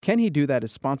Can He Do That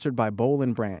is sponsored by Boll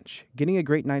 & Branch. Getting a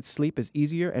great night's sleep is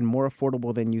easier and more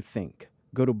affordable than you think.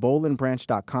 Go to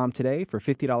bollandbranch.com today for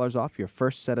 $50 off your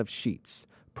first set of sheets.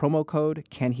 Promo code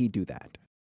Can He Do That.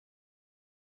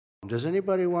 Does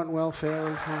anybody want welfare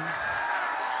reform?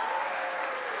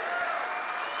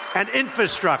 And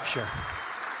infrastructure.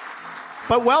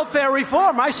 But welfare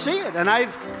reform, I see it, and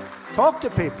I've talked to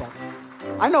people.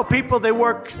 I know people, they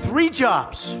work 3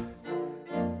 jobs,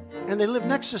 and they live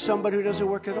next to somebody who doesn't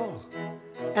work at all.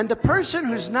 And the person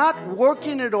who's not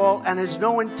working at all and has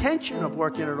no intention of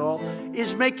working at all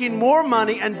is making more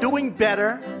money and doing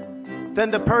better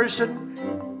than the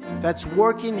person that's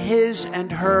working his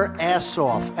and her ass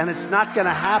off. And it's not going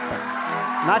to happen.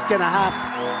 Not going to happen.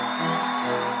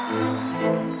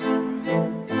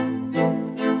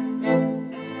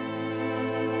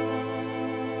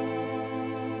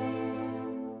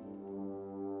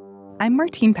 I'm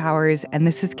Martine Powers, and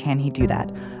this is Can He Do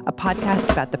That, a podcast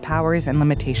about the powers and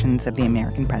limitations of the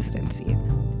American presidency.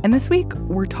 And this week,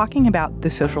 we're talking about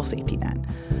the social safety net,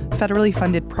 federally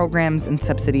funded programs and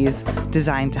subsidies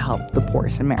designed to help the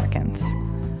poorest Americans.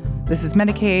 This is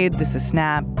Medicaid, this is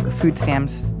SNAP, or food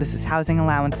stamps, this is housing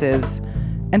allowances.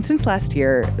 And since last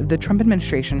year, the Trump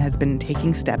administration has been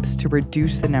taking steps to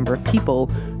reduce the number of people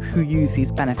who use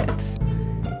these benefits.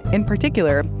 In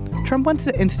particular, Trump wants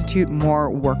to institute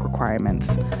more work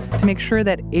requirements to make sure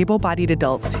that able-bodied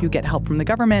adults who get help from the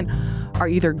government are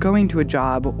either going to a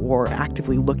job or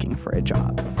actively looking for a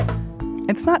job.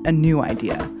 It's not a new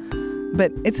idea,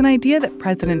 but it's an idea that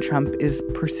President Trump is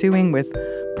pursuing with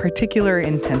particular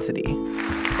intensity.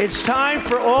 It's time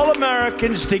for all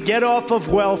Americans to get off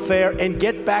of welfare and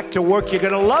get back to work. You're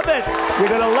going to love it. You're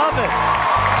going to love it.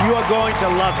 You are going to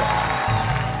love it.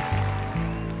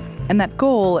 And that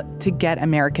goal, to get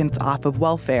Americans off of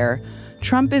welfare,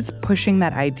 Trump is pushing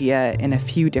that idea in a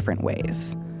few different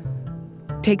ways.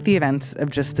 Take the events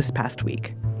of just this past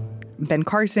week. Ben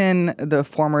Carson, the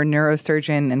former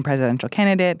neurosurgeon and presidential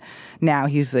candidate, now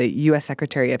he's the U.S.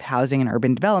 Secretary of Housing and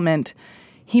Urban Development,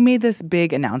 he made this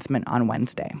big announcement on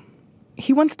Wednesday.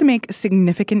 He wants to make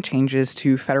significant changes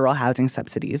to federal housing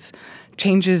subsidies,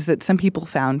 changes that some people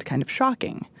found kind of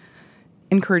shocking.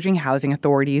 Encouraging housing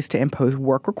authorities to impose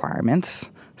work requirements.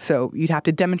 So you'd have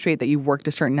to demonstrate that you've worked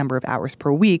a certain number of hours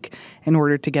per week in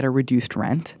order to get a reduced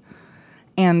rent.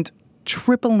 And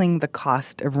tripling the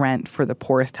cost of rent for the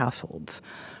poorest households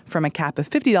from a cap of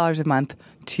 $50 a month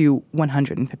to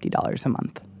 $150 a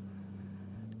month.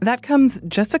 That comes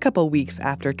just a couple weeks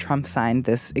after Trump signed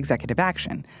this executive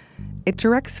action. It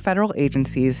directs federal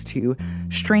agencies to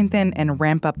strengthen and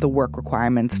ramp up the work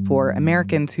requirements for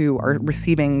Americans who are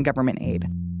receiving government aid.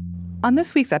 On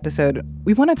this week's episode,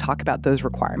 we want to talk about those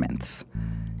requirements.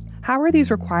 How are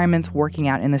these requirements working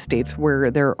out in the states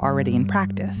where they're already in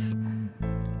practice?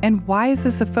 And why is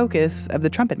this a focus of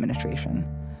the Trump administration?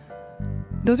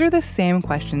 Those are the same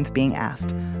questions being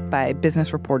asked by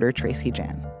business reporter Tracy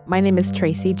Jan. My name is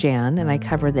Tracy Jan, and I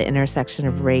cover the intersection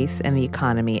of race and the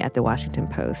economy at The Washington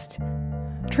Post.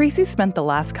 Tracy spent the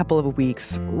last couple of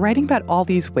weeks writing about all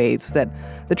these ways that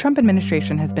the Trump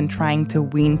administration has been trying to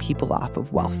wean people off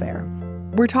of welfare.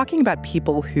 We're talking about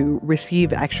people who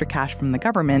receive extra cash from the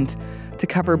government to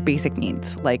cover basic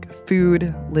needs like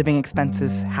food, living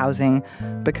expenses, housing,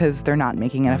 because they're not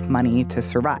making enough money to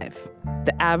survive.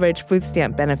 The average food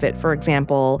stamp benefit, for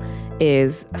example,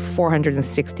 is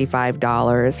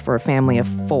 $465 for a family of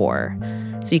 4.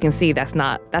 So you can see that's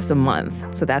a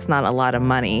month. So that's not a lot of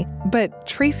money. But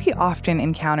Tracy often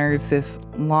encounters this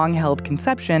long-held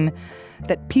conception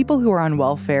that people who are on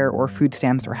welfare or food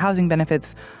stamps or housing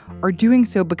benefits are doing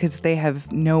so because they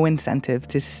have no incentive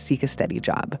to seek a steady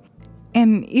job.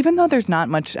 And even though there's not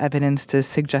much evidence to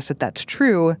suggest that that's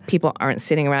true, people aren't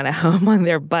sitting around at home on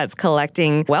their butts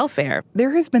collecting welfare.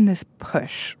 There has been this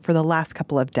push for the last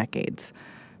couple of decades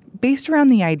based around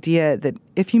the idea that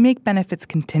if you make benefits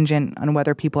contingent on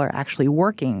whether people are actually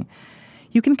working,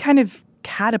 you can kind of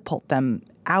catapult them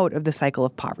out of the cycle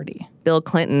of poverty. Bill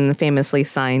Clinton famously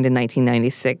signed in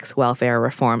 1996 Welfare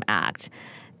Reform Act.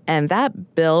 And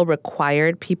that bill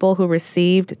required people who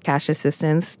received cash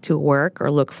assistance to work or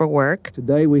look for work.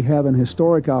 Today we have an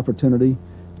historic opportunity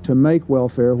to make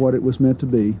welfare what it was meant to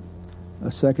be,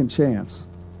 a second chance,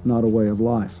 not a way of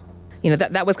life. You know,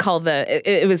 that was called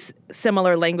it was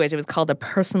similar language. It was called the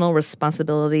Personal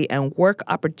Responsibility and Work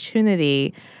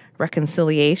Opportunity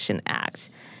Reconciliation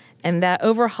Act. And that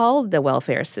overhauled the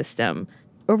welfare system.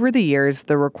 Over the years,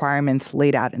 the requirements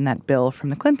laid out in that bill from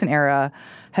the Clinton era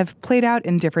have played out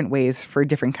in different ways for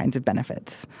different kinds of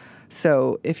benefits.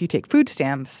 So if you take food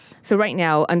stamps... So right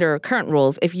now, under current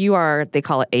rules, if you are, they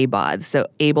call it ABOD, so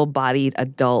able-bodied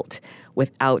adult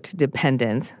without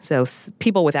dependents, so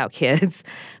people without kids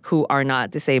who are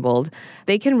not disabled,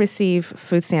 they can receive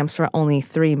food stamps for only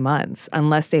 3 months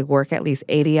unless they work at least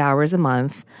 80 hours a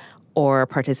month or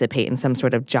participate in some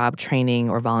sort of job training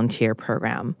or volunteer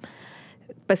program.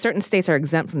 But certain states are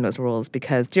exempt from those rules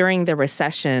because during the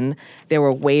recession, there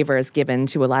were waivers given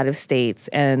to a lot of states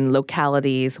and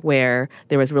localities where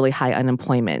there was really high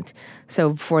unemployment.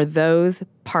 So for those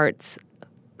parts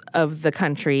of the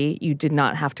country, you did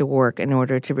not have to work in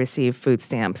order to receive food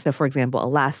stamps. So for example,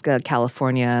 Alaska,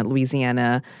 California,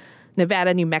 Louisiana,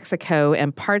 Nevada, New Mexico,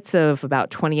 and parts of about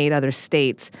 28 other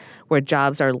states where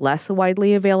jobs are less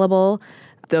widely available,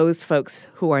 those folks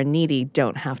who are needy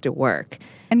don't have to work.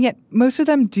 And yet, most of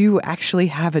them do actually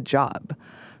have a job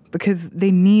because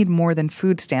they need more than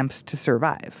food stamps to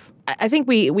survive. I think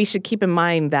we should keep in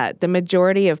mind that the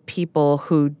majority of people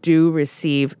who do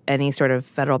receive any sort of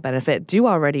federal benefit do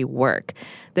already work.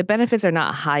 The benefits are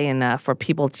not high enough for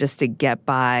people just to get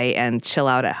by and chill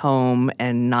out at home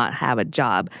and not have a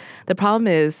job. The problem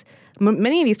is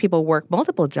many of these people work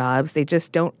multiple jobs. They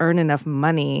just don't earn enough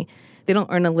money. They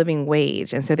don't earn a living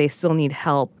wage, and so they still need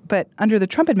help. But under the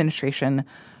Trump administration,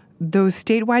 those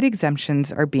statewide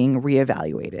exemptions are being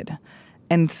reevaluated,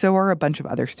 and so are a bunch of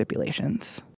other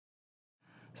stipulations.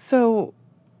 So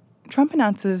Trump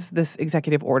announces this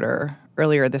executive order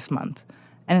earlier this month,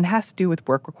 and it has to do with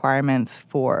work requirements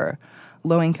for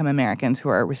low-income Americans who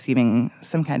are receiving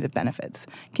some kinds of benefits.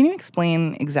 Can you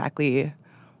explain exactly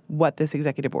what this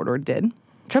executive order did?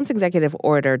 Trump's executive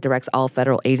order directs all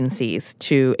federal agencies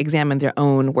to examine their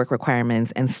own work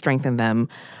requirements and strengthen them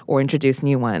or introduce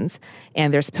new ones.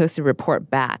 And they're supposed to report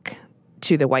back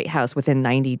to the White House within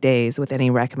 90 days with any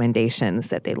recommendations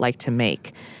that they'd like to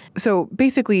make. So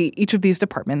basically, each of these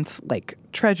departments, like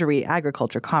Treasury,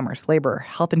 Agriculture, Commerce, Labor,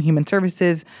 Health and Human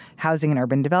Services, Housing and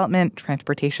Urban Development,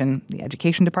 Transportation, the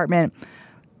Education Department,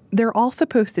 they're all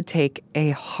supposed to take a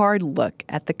hard look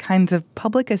at the kinds of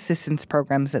public assistance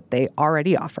programs that they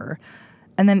already offer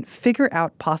and then figure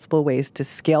out possible ways to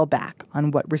scale back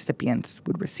on what recipients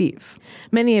would receive.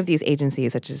 Many of these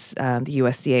agencies, such as the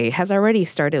USDA, has already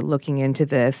started looking into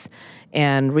this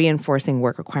and reinforcing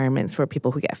work requirements for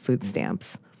people who get food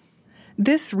stamps.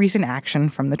 This recent action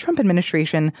from the Trump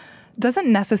administration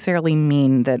doesn't necessarily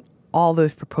mean that all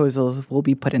those proposals will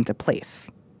be put into place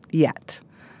yet.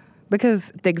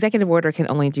 Because the executive order can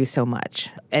only do so much.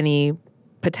 Any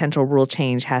potential rule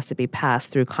change has to be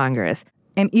passed through Congress.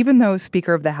 And even though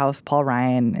Speaker of the House Paul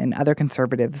Ryan and other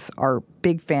conservatives are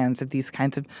big fans of these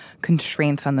kinds of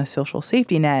constraints on the social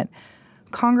safety net,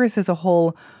 Congress as a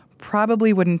whole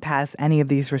probably wouldn't pass any of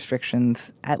these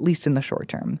restrictions, at least in the short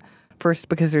term. First,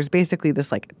 because there's basically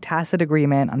this tacit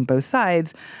agreement on both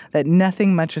sides that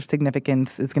nothing much of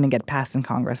significance is going to get passed in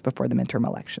Congress before the midterm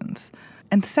elections.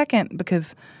 And second,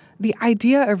 because the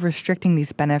idea of restricting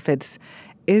these benefits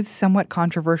is somewhat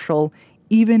controversial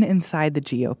even inside the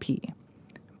GOP.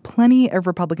 Plenty of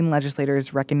Republican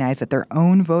legislators recognize that their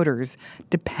own voters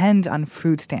depend on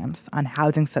food stamps, on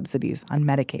housing subsidies, on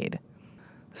Medicaid.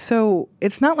 So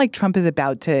it's not like Trump is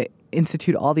about to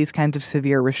institute all these kinds of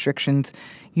severe restrictions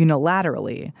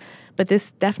unilaterally. But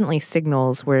this definitely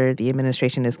signals where the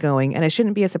administration is going, and it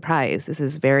shouldn't be a surprise. This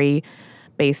is very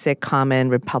basic, common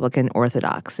Republican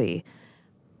orthodoxy.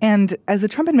 And as the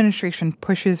Trump administration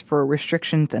pushes for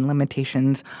restrictions and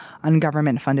limitations on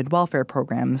government-funded welfare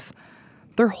programs,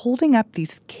 they're holding up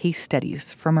these case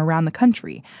studies from around the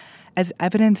country as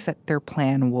evidence that their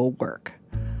plan will work.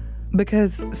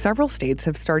 Because several states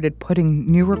have started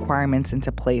putting new requirements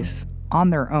into place on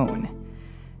their own.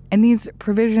 And these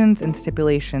provisions and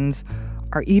stipulations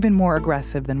are even more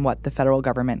aggressive than what the federal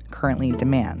government currently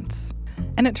demands.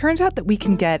 And it turns out that we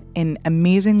can get an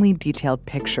amazingly detailed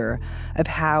picture of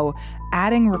how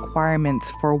adding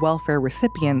requirements for welfare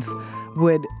recipients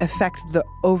would affect the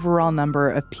overall number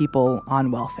of people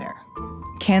on welfare.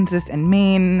 Kansas and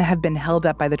Maine have been held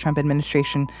up by the Trump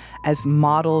administration as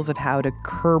models of how to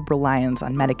curb reliance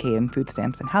on Medicaid and food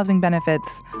stamps and housing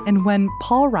benefits. And when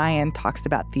Paul Ryan talks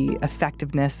about the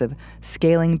effectiveness of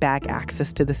scaling back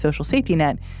access to the social safety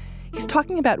net, he's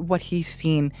talking about what he's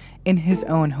seen in his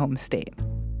own home state.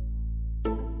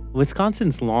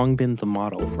 Wisconsin's long been the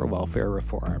model for welfare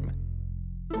reform.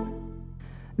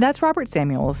 That's Robert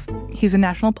Samuels. He's a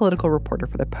national political reporter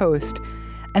for The Post,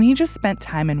 and he just spent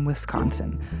time in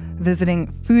Wisconsin,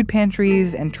 visiting food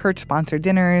pantries and church-sponsored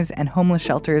dinners and homeless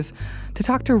shelters to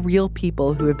talk to real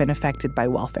people who have been affected by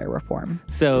welfare reform.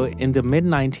 So in the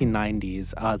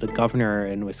mid-1990s, the governor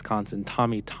in Wisconsin,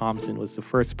 Tommy Thompson, was the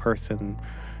first person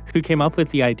who came up with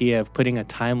the idea of putting a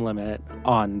time limit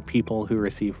on people who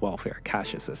receive welfare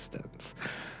cash assistance.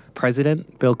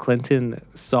 President Bill Clinton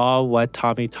saw what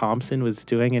Tommy Thompson was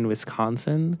doing in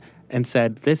Wisconsin and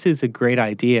said, this is a great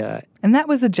idea. And that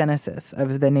was the genesis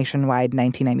of the nationwide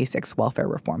 1996 Welfare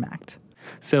Reform Act.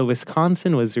 So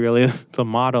Wisconsin was really the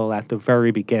model at the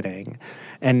very beginning.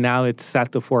 And now it's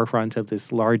at the forefront of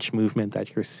this large movement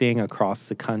that you're seeing across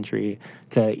the country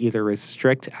to either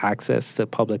restrict access to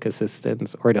public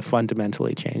assistance or to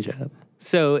fundamentally change it.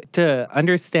 So to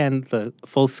understand the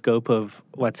full scope of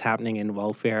what's happening in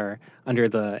welfare under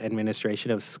the administration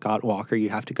of Scott Walker, you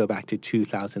have to go back to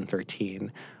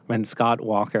 2013 when Scott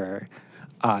Walker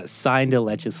signed a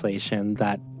legislation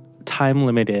that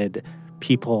time-limited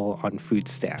people on food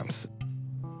stamps.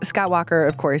 Scott Walker,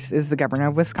 of course, is the governor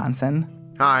of Wisconsin.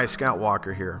 Hi, Scott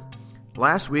Walker here.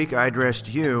 Last week, I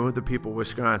addressed you, the people of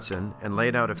Wisconsin, and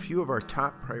laid out a few of our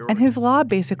top priorities. And his law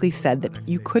basically said that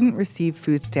you couldn't receive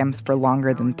food stamps for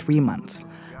longer than 3 months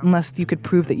unless you could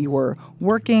prove that you were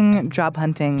working, job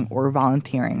hunting, or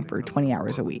volunteering for 20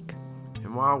 hours a week.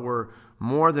 And while we're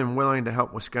more than willing to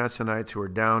help Wisconsinites who are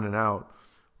down and out,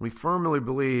 we firmly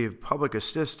believe public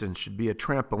assistance should be a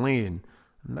trampoline,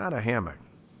 not a hammock.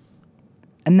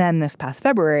 And then this past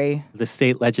February, the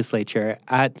state legislature,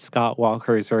 at Scott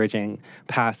Walker's urging,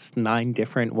 passed 9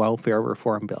 different welfare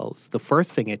reform bills. The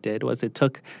first thing it did was it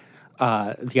took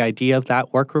the idea of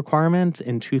that work requirement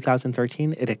in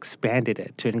 2013, it expanded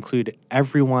it to include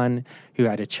everyone who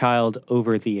had a child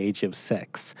over the age of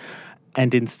 6.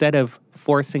 And instead of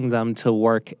forcing them to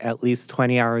work at least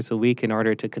 20 hours a week in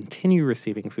order to continue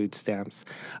receiving food stamps,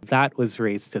 that was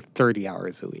raised to 30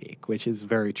 hours a week, which is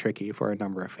very tricky for a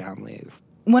number of families.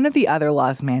 One of the other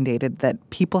laws mandated that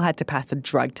people had to pass a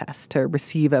drug test to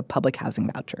receive a public housing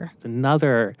voucher.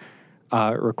 Another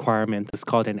requirement is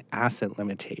called an asset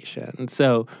limitation.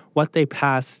 So what they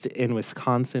passed in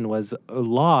Wisconsin was a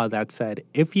law that said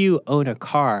if you own a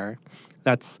car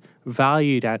that's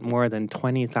valued at more than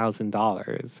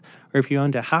 $20,000, or if you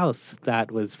owned a house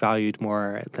that was valued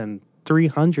more than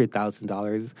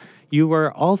 $300,000, you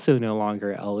were also no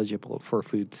longer eligible for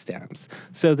food stamps.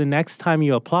 So the next time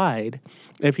you applied,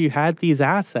 if you had these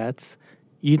assets,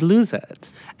 you'd lose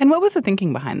it. And what was the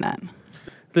thinking behind that?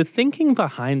 The thinking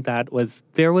behind that was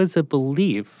there was a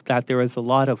belief that there was a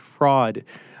lot of fraud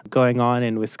going on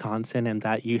in Wisconsin and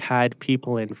that you had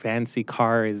people in fancy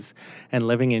cars and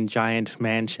living in giant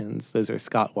mansions, those are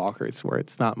Scott Walker's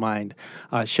words, not mine,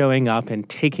 showing up and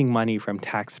taking money from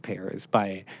taxpayers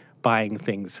by buying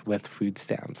things with food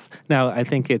stamps. Now, I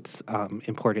think it's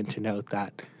important to note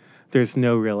that there's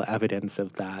no real evidence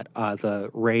of that. The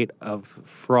rate of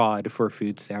fraud for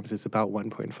food stamps is about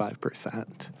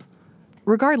 1.5%.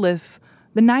 Regardless,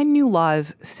 the 9 new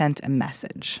laws sent a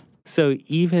message. So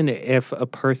even if a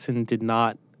person did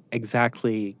not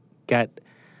exactly get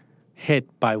hit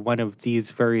by one of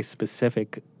these very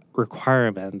specific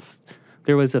requirements,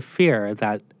 there was a fear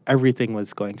that everything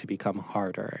was going to become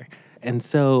harder. And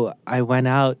so I went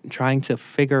out trying to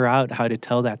figure out how to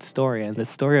tell that story, and the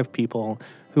story of people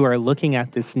who are looking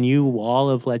at this new wall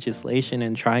of legislation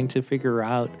and trying to figure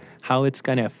out how it's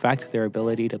going to affect their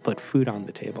ability to put food on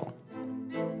the table.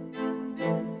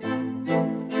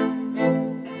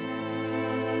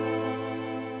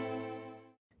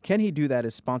 Can He Do That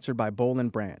is sponsored by Boll &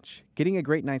 Branch. Getting a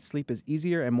great night's sleep is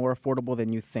easier and more affordable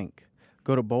than you think.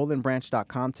 Go to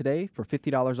bollandbranch.com today for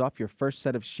 $50 off your first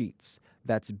set of sheets.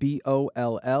 That's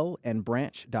BOLL and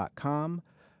branch.com.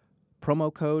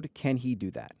 Promo code Can He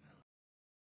Do That.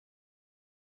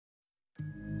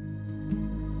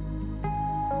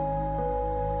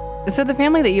 So the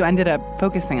family that you ended up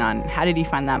focusing on, how did you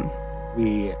find them?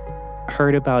 We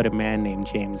heard about a man named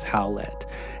James Howlett,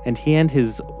 and he and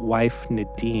his wife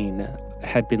Nadine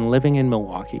had been living in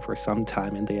Milwaukee for some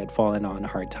time, and they had fallen on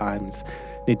hard times.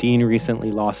 Nadine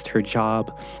recently lost her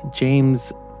job.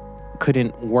 James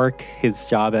couldn't work his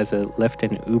job as a Lyft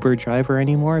and Uber driver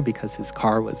anymore because his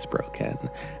car was broken,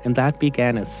 and that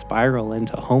began a spiral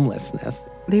into homelessness.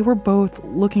 They were both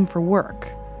looking for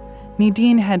work.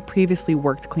 Nadine had previously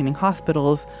worked cleaning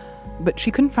hospitals, but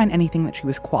she couldn't find anything that she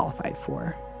was qualified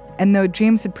for. And though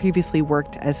James had previously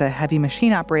worked as a heavy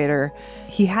machine operator,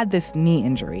 he had this knee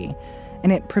injury,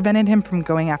 and it prevented him from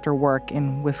going after work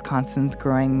in Wisconsin's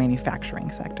growing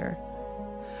manufacturing sector.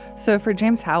 So for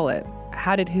James Howlett,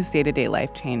 how did his day-to-day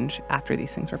life change after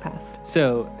these things were passed?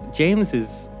 So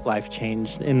James's life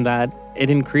changed in that it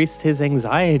increased his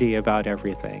anxiety about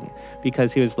everything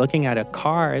because he was looking at a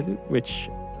car which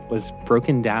was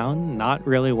broken down, not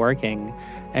really working,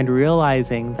 and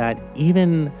realizing that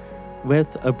even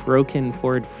with a broken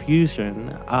Ford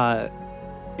Fusion,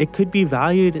 it could be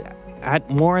valued at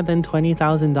more than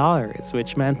 $20,000,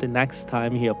 which meant the next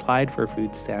time he applied for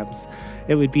food stamps,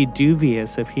 it would be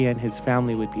dubious if he and his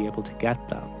family would be able to get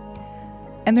them.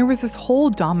 And there was this whole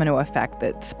domino effect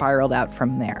that spiraled out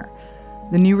from there.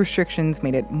 The new restrictions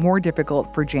made it more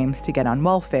difficult for James to get on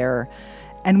welfare,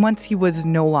 and once he was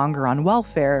no longer on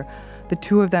welfare, the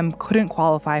two of them couldn't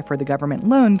qualify for the government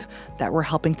loans that were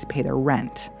helping to pay their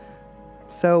rent.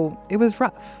 So it was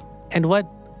rough. And what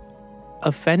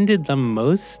offended them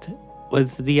most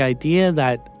was the idea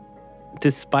that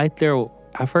despite their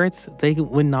efforts, they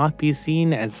would not be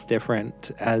seen as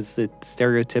different as the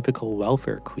stereotypical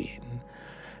welfare queen.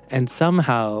 And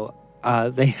somehow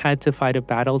they had to fight a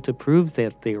battle to prove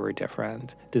that they were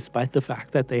different, despite the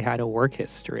fact that they had a work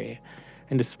history,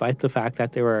 and despite the fact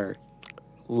that they were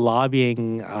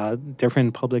lobbying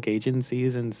different public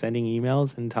agencies and sending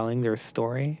emails and telling their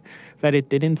story, that it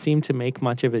didn't seem to make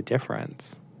much of a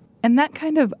difference. And that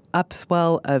kind of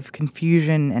upswell of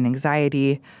confusion and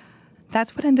anxiety,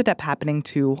 that's what ended up happening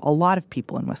to a lot of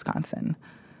people in Wisconsin.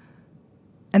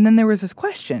 And then there was this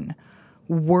question,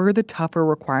 were the tougher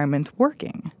requirements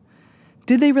working?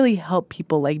 Did they really help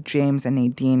people like James and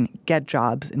Nadine get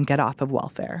jobs and get off of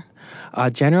welfare?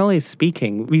 Generally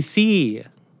speaking, we see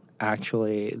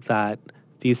actually that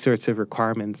these sorts of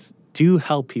requirements do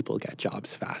help people get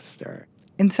jobs faster.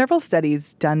 In several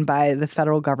studies done by the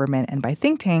federal government and by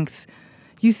think tanks,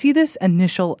 you see this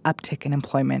initial uptick in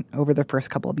employment over the first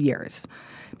couple of years.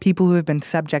 People who have been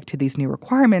subject to these new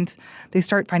requirements, they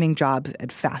start finding jobs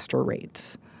at faster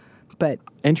rates. But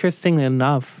interestingly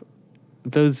enough,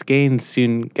 those gains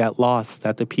soon get lost,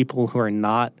 that the people who are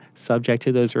not subject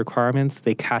to those requirements,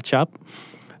 they catch up,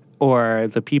 or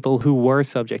the people who were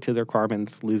subject to the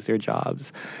requirements lose their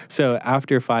jobs. So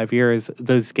after 5 years,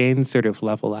 those gains sort of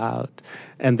level out,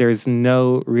 and there's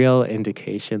no real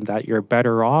indication that you're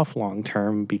better off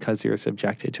long-term because you're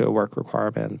subjected to a work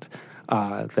requirement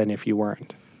than if you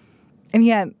weren't. And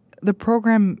yet, the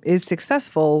program is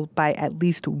successful by at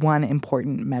least one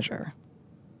important measure: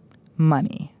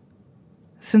 money.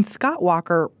 Since Scott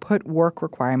Walker put work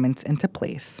requirements into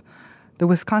place, the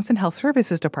Wisconsin Health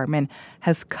Services Department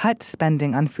has cut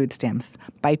spending on food stamps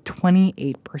by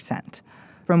 28%,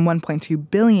 from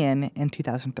 $1.2 billion in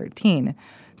 2013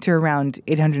 to around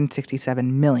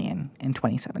 $867 million in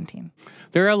 2017.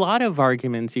 There are a lot of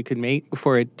arguments you could make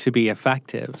for it to be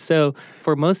effective. So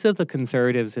for most of the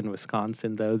conservatives in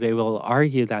Wisconsin, though, they will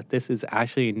argue that this is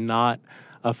actually not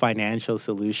a financial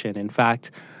solution. In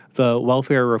fact, the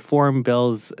welfare reform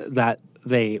bills that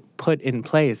they put in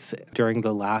place during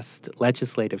the last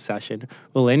legislative session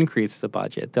will increase the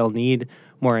budget. They'll need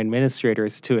more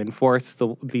administrators to enforce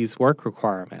these work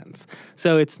requirements.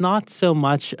 So it's not so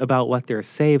much about what they're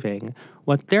saving.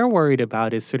 What they're worried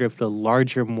about is sort of the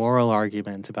larger moral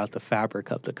argument about the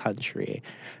fabric of the country,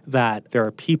 that there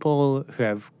are people who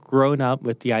have grown up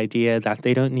with the idea that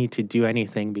they don't need to do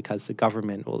anything because the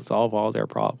government will solve all their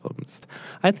problems.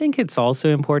 I think it's also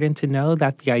important to know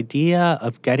that the idea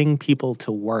of getting people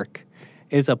to work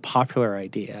is a popular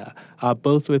idea,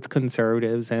 both with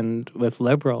conservatives and with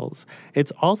liberals.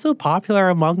 It's also popular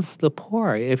amongst the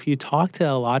poor. If you talk to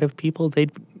a lot of people,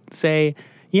 they'd say,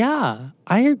 yeah,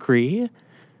 I agree.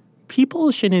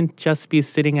 People shouldn't just be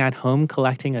sitting at home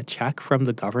collecting a check from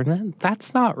the government.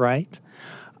 That's not right.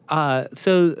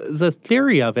 So the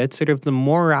theory of it, sort of the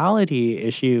morality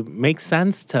issue, makes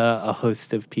sense to a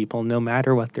host of people, no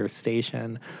matter what their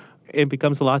station. It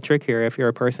becomes a lot trickier if you're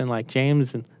a person like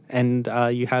James and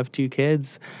you have 2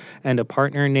 kids and a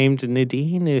partner named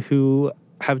Nadine who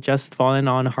have just fallen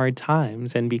on hard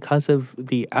times. And because of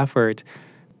the effort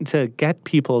to get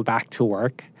people back to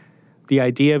work, the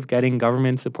idea of getting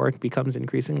government support becomes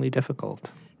increasingly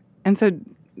difficult. And so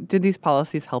did these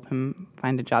policies help him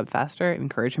find a job faster,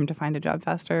 encourage him to find a job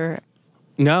faster?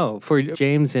 No. For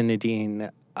James and Nadine,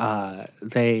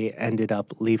 they ended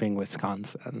up leaving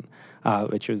Wisconsin,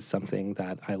 which was something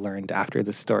that I learned after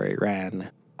the story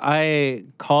ran. I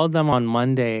called them on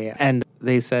Monday, and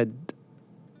they said,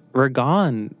 we're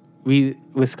gone.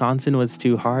 Wisconsin was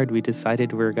too hard. We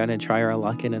decided we were going to try our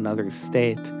luck in another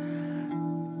state.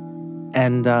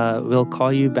 And we'll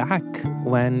call you back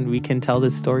when we can tell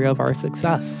the story of our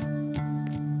success.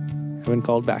 I haven't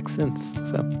called back since,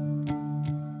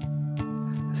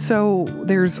 So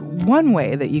there's one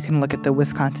way that you can look at the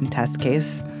Wisconsin test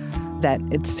case, that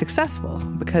it's successful,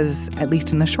 because at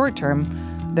least in the short term,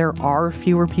 there are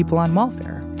fewer people on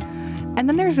welfare. And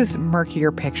then there's this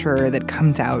murkier picture that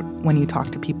comes out when you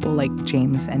talk to people like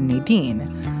James and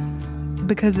Nadine,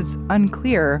 because it's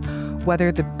unclear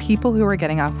whether the people who are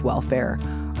getting off welfare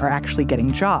are actually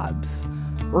getting jobs,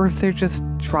 or if they're just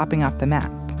dropping off the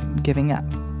map, giving up,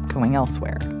 going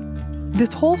elsewhere.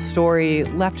 This whole story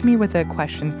left me with a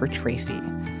question for Tracy,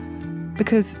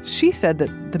 because she said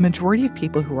that the majority of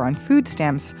people who are on food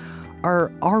stamps are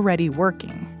already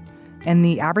working, and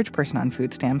the average person on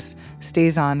food stamps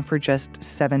stays on for just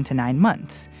 7 to 9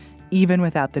 months, even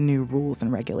without the new rules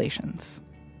and regulations.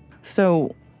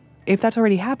 So if that's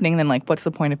already happening, then what's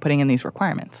the point of putting in these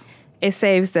requirements? It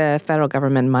saves the federal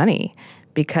government money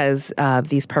because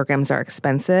these programs are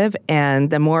expensive,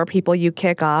 and the more people you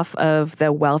kick off of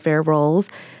the welfare rolls,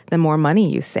 the more money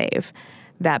you save.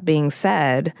 That being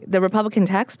said, the Republican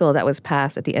tax bill that was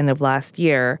passed at the end of last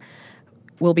year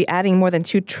will be adding more than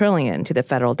 $2 trillion to the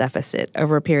federal deficit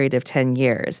over a period of 10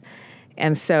 years.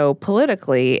 And so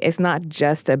politically, it's not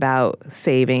just about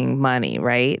saving money,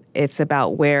 right? It's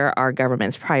about where our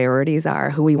government's priorities are,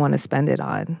 who we want to spend it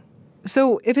on.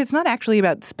 So if it's not actually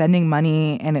about spending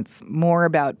money and it's more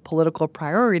about political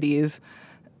priorities,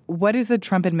 what is the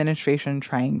Trump administration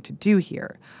trying to do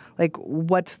here?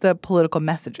 What's the political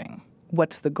messaging?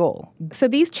 What's the goal? So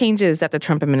these changes that the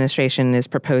Trump administration is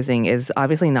proposing is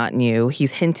obviously not new.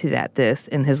 He's hinted at this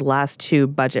in his last 2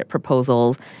 budget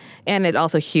proposals, and it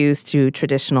also hews to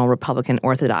traditional Republican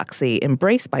orthodoxy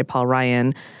embraced by Paul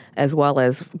Ryan, as well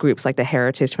as groups like the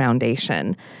Heritage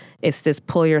Foundation. It's this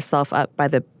pull yourself up by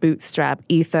the bootstrap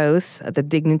ethos, the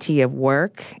dignity of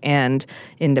work and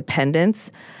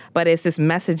independence. But it's this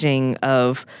messaging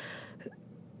of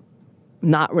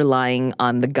not relying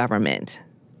on the government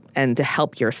and to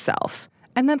help yourself.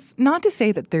 And that's not to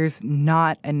say that there's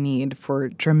not a need for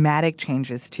dramatic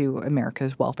changes to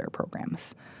America's welfare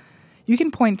programs. You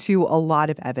can point to a lot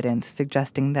of evidence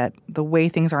suggesting that the way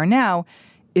things are now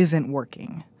isn't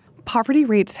working. Poverty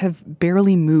rates have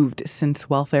barely moved since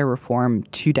welfare reform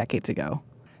 2 decades ago.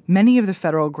 Many of the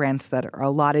federal grants that are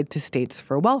allotted to states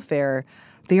for welfare,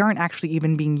 they aren't actually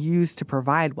even being used to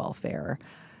provide welfare.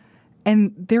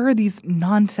 And there are these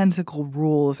nonsensical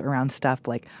rules around stuff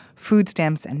like food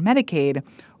stamps and Medicaid,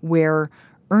 where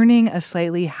earning a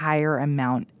slightly higher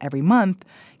amount every month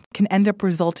can end up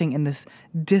resulting in this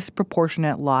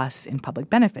disproportionate loss in public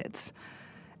benefits.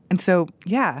 And so,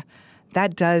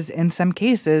 that does, in some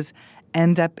cases,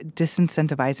 end up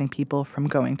disincentivizing people from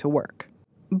going to work.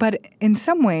 But in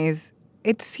some ways,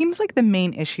 it seems like the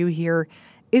main issue here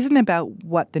isn't about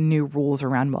what the new rules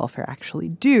around welfare actually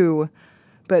do,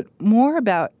 but more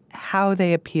about how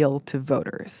they appeal to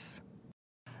voters.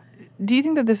 Do you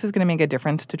think that this is going to make a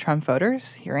difference to Trump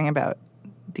voters, hearing about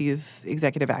these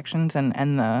executive actions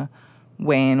and the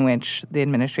way in which the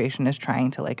administration is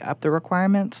trying to up the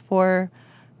requirements for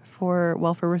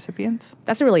welfare recipients?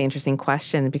 That's a really interesting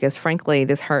question because, frankly,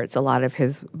 this hurts a lot of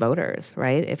his voters,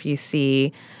 right? If you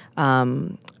see a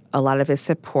lot of his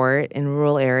support in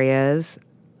rural areas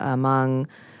among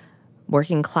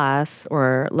working class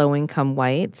or low-income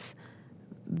whites,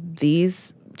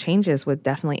 these changes would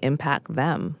definitely impact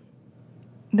them.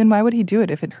 Then why would he do it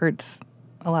if it hurts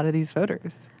a lot of these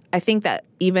voters? I think that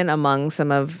even among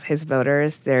some of his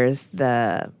voters, there's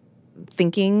the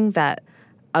thinking that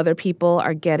other people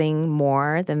are getting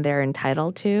more than they're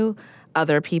entitled to.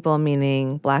 Other people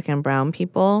meaning Black and brown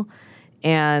people.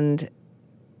 And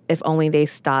if only they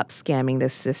stop scamming the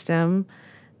system,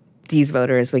 these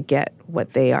voters would get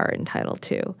what they are entitled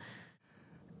to.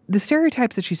 The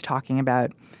stereotypes that she's talking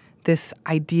about, this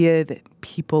idea that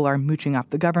people are mooching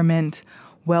off the government,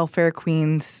 welfare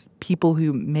queens, people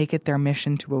who make it their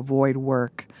mission to avoid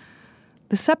work.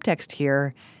 The subtext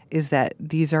here is that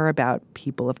these are about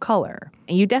people of color.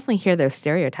 And you definitely hear those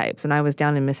stereotypes. When I was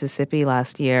down in Mississippi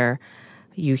last year,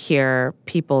 you hear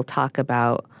people talk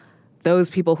about those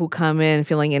people who come in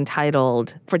feeling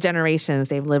entitled. For generations,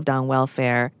 they've lived on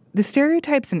welfare. The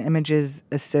stereotypes and images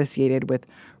associated with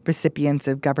recipients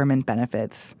of government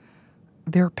benefits,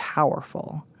 they're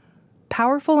powerful.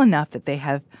 Powerful enough that they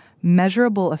have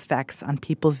measurable effects on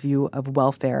people's view of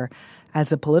welfare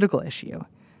as a political issue,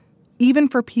 even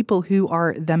for people who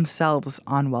are themselves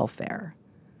on welfare.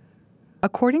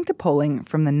 According to polling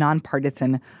from the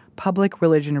nonpartisan Public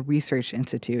Religion Research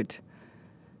Institute,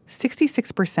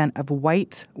 66% of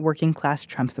white working-class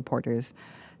Trump supporters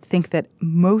think that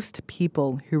most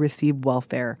people who receive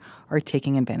welfare are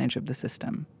taking advantage of the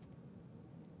system.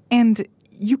 And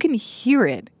you can hear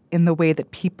it in the way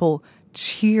that people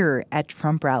cheer at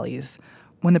Trump rallies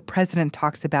when the president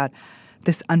talks about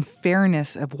this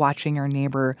unfairness of watching your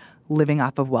neighbor living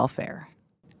off of welfare.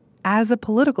 As a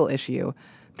political issue,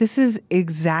 this is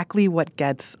exactly what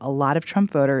gets a lot of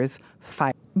Trump voters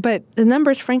fired. But the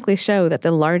numbers frankly show that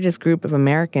the largest group of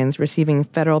Americans receiving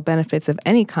federal benefits of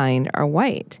any kind are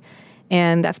white.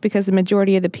 And that's because the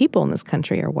majority of the people in this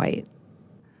country are white.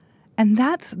 And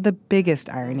that's the biggest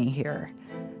irony here.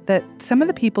 that some of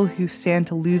the people who stand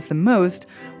to lose the most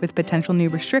with potential new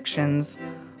restrictions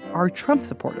are Trump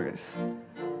supporters.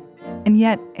 And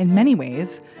yet, in many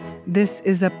ways, this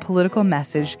is a political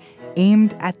message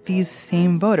aimed at these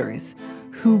same voters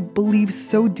who believe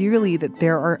so dearly that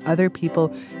there are other people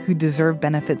who deserve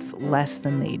benefits less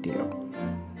than they do.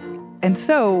 And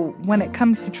so, when it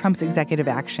comes to Trump's executive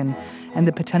action and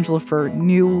the potential for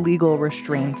new legal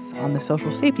restraints on the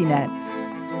social safety net,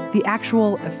 the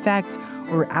actual effect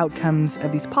or outcomes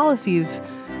of these policies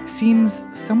seems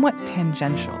somewhat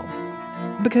tangential.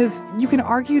 Because you can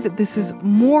argue that this is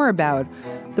more about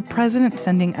the president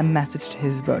sending a message to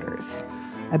his voters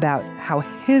about how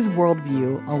his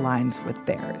worldview aligns with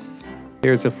theirs.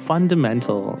 There's a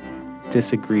fundamental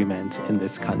disagreement in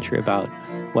this country about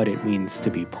what it means to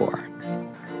be poor.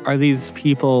 Are these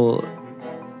people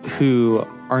who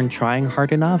aren't trying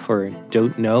hard enough or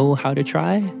don't know how to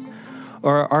try?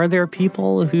 Or are there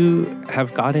people who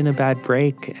have gotten a bad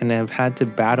break and have had to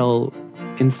battle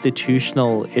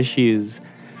institutional issues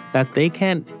that they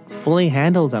can't fully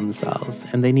handle themselves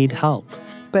and they need help?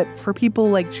 But for people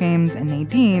like James and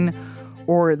Nadine,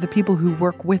 or the people who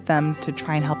work with them to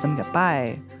try and help them get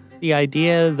by, the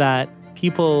idea that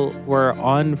people were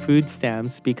on food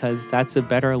stamps because that's a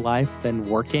better life than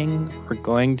working or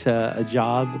going to a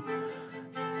job,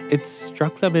 it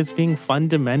struck them as being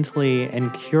fundamentally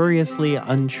and curiously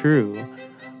untrue.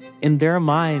 In their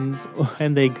minds,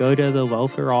 when they go to the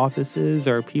welfare offices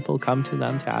or people come to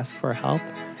them to ask for help,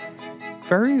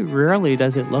 very rarely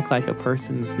does it look like a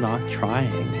person's not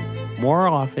trying. More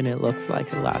often, it looks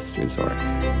like a last resort.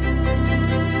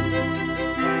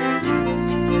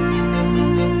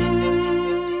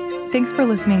 Thanks for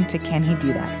listening to Can He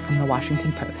Do That from The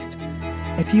Washington Post.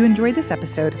 If you enjoyed this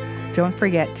episode, don't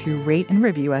forget to rate and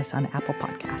review us on Apple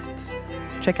Podcasts.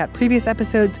 Check out previous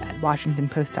episodes at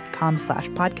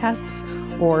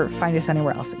washingtonpost.com/podcasts or find us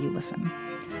anywhere else that you listen.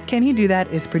 Can He Do That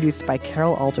is produced by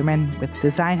Carol Alderman with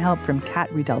design help from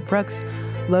Kat Riedel Brooks,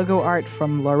 logo art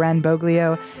from Loren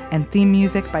Boglio, and theme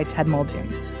music by Ted Muldoon.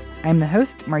 I'm the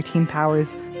host, Martine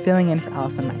Powers, filling in for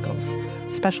Allison Michaels.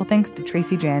 Special thanks to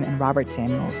Tracy Jan and Robert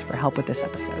Samuels for help with this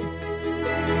episode.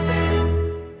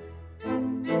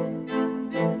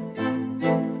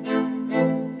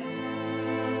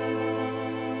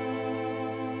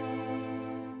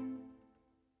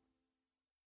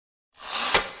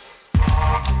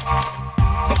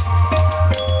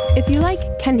 If you like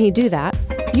Can He Do That?,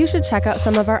 you should check out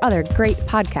some of our other great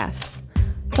podcasts,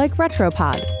 like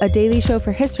Retropod, a daily show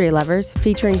for history lovers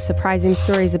featuring surprising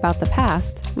stories about the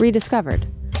past rediscovered.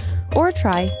 Or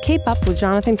try Cape Up with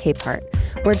Jonathan Capehart,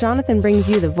 where Jonathan brings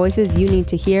you the voices you need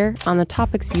to hear on the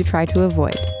topics you try to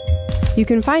avoid. You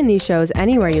can find these shows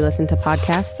anywhere you listen to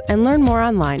podcasts and learn more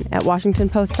online at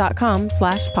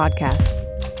washingtonpost.com/podcasts.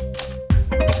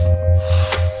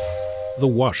 The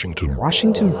Washington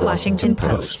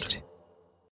Post.